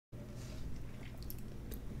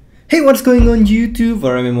Hey, what's going on YouTube?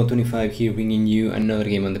 RMMO25 here, bringing you another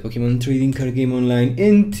game on the Pokemon trading card game online.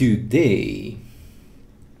 And today,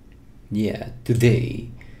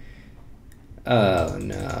 oh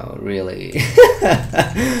no, really?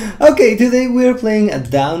 Okay, today we're playing a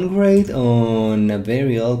downgrade on a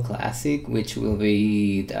very old classic, which will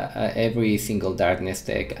be every single darkness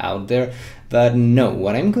deck out there. But no,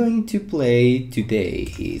 what I'm going to play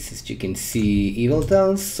today is, as you can see,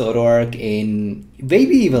 Yveltal, Zoroark, and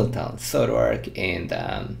Baby Yveltal, Zoroark, and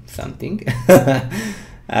something.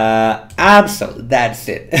 Absol, that's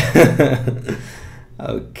it.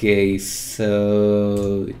 Okay,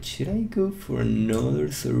 so should I go for another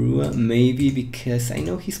Zorua? Maybe, because I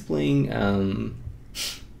know he's playing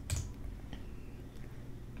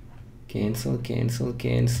cancel.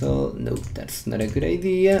 Nope, that's not a good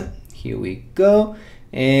idea. Here we go,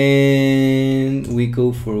 and we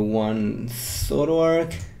go for one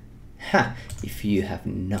Zoroark. Ha! If you have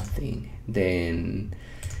nothing, then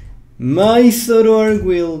my Zoroark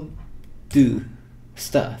will do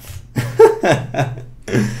stuff.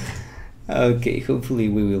 Okay, hopefully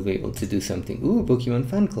we will be able to do something. Ooh, Pokemon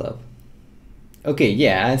Fan Club. Okay,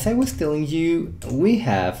 yeah, as I was telling you, we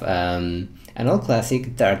have an old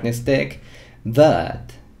classic Darkness deck,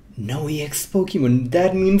 but no EX Pokemon.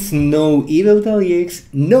 That means no Yveltal EX,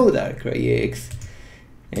 no Darkrai EX.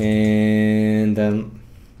 And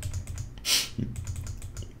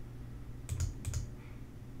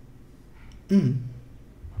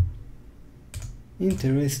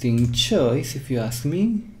interesting choice, if you ask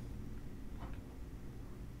me.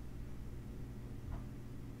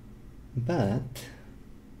 But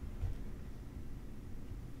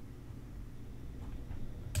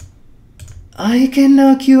I can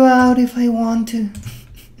knock you out if I want to.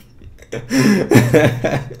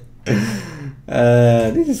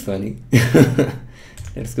 This is funny.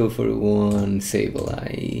 Let's go for one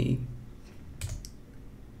Sableye.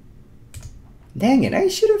 Dang it, I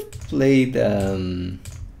should have played,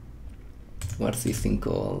 what's this thing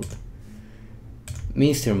called?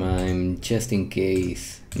 Mr. Mime, just in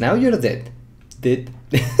case. Now you're dead. Dead.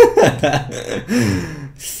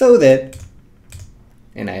 So dead.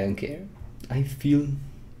 And I don't care. I feel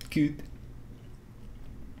good.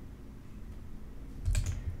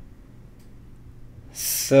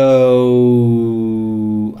 So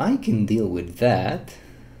I can deal with that.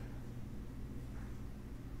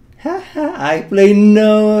 Haha, I play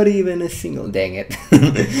not even a single, dang it.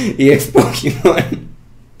 EX Pokemon.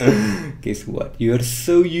 Guess what? You're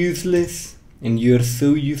so useless. And you're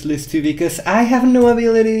so useless too, because I have no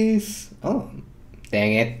abilities. Oh,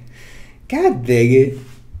 dang it. God dang it.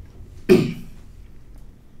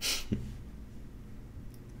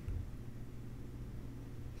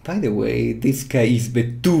 By the way, this guy is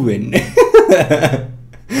Beethoven.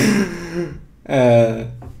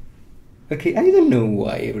 Okay, I don't know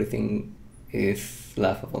why everything is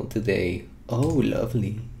laughable today. Oh,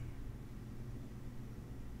 lovely.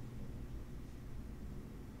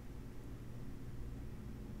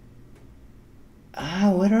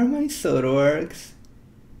 Ah, what are my Zoroarks?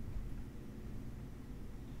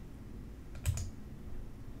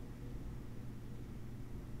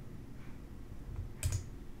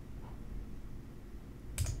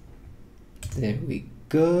 There we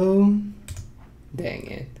go. Dang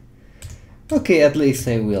it. Okay, at least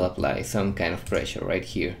I will apply some kind of pressure right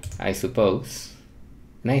here, I suppose.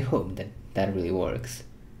 And I hope that that really works.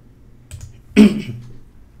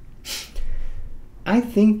 I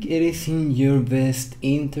think it is in your best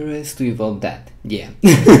interest to evolve that. Yeah.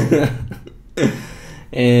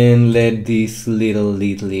 And let this little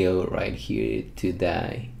Leo right here to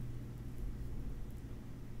die.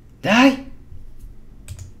 Die!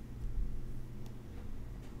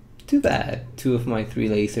 Too bad. 2 of my 3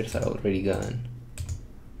 lasers are already gone.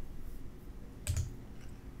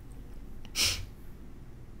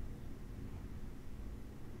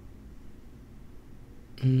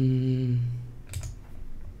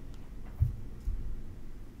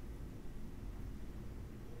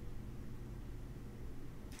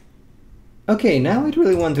 Okay, now I'd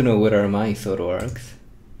really want to know what are my Zoroarks.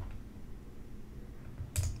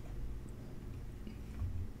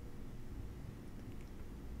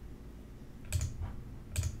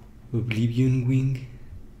 Oblivion Wing.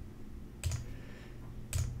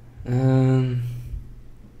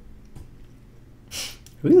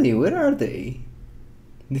 Really, where are they?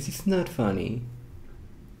 This is not funny.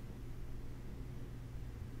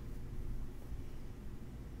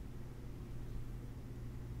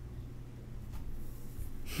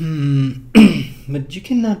 But you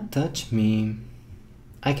cannot touch me.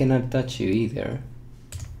 I cannot touch you either.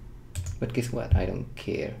 But guess what? I don't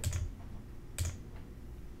care.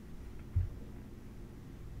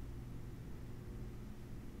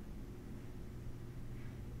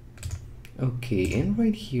 Okay, and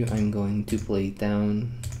right here I'm going to play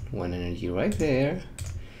down one energy right there,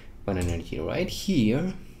 one energy right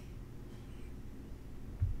here,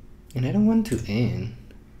 and I don't want to end.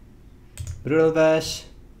 Brutal Bash,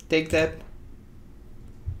 take that.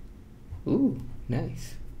 Ooh,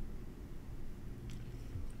 nice.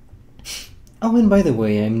 Oh, and by the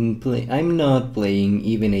way, I'm not playing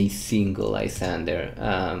even a single Lysander.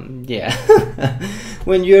 Yeah.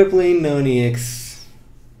 When you're playing non-EX,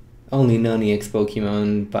 only non-EX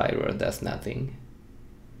Pokemon, Pyroar does nothing.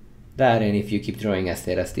 That, and if you keep drawing as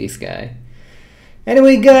dead as this guy.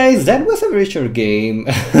 Anyway, guys, that was a very short game.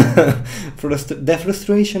 The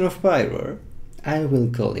frustration of Pyroar. I will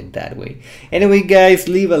call it that way. Anyway, guys,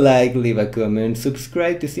 leave a like, leave a comment,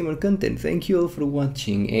 subscribe to see more content. Thank you all for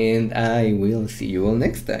watching, and I will see you all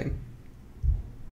next time.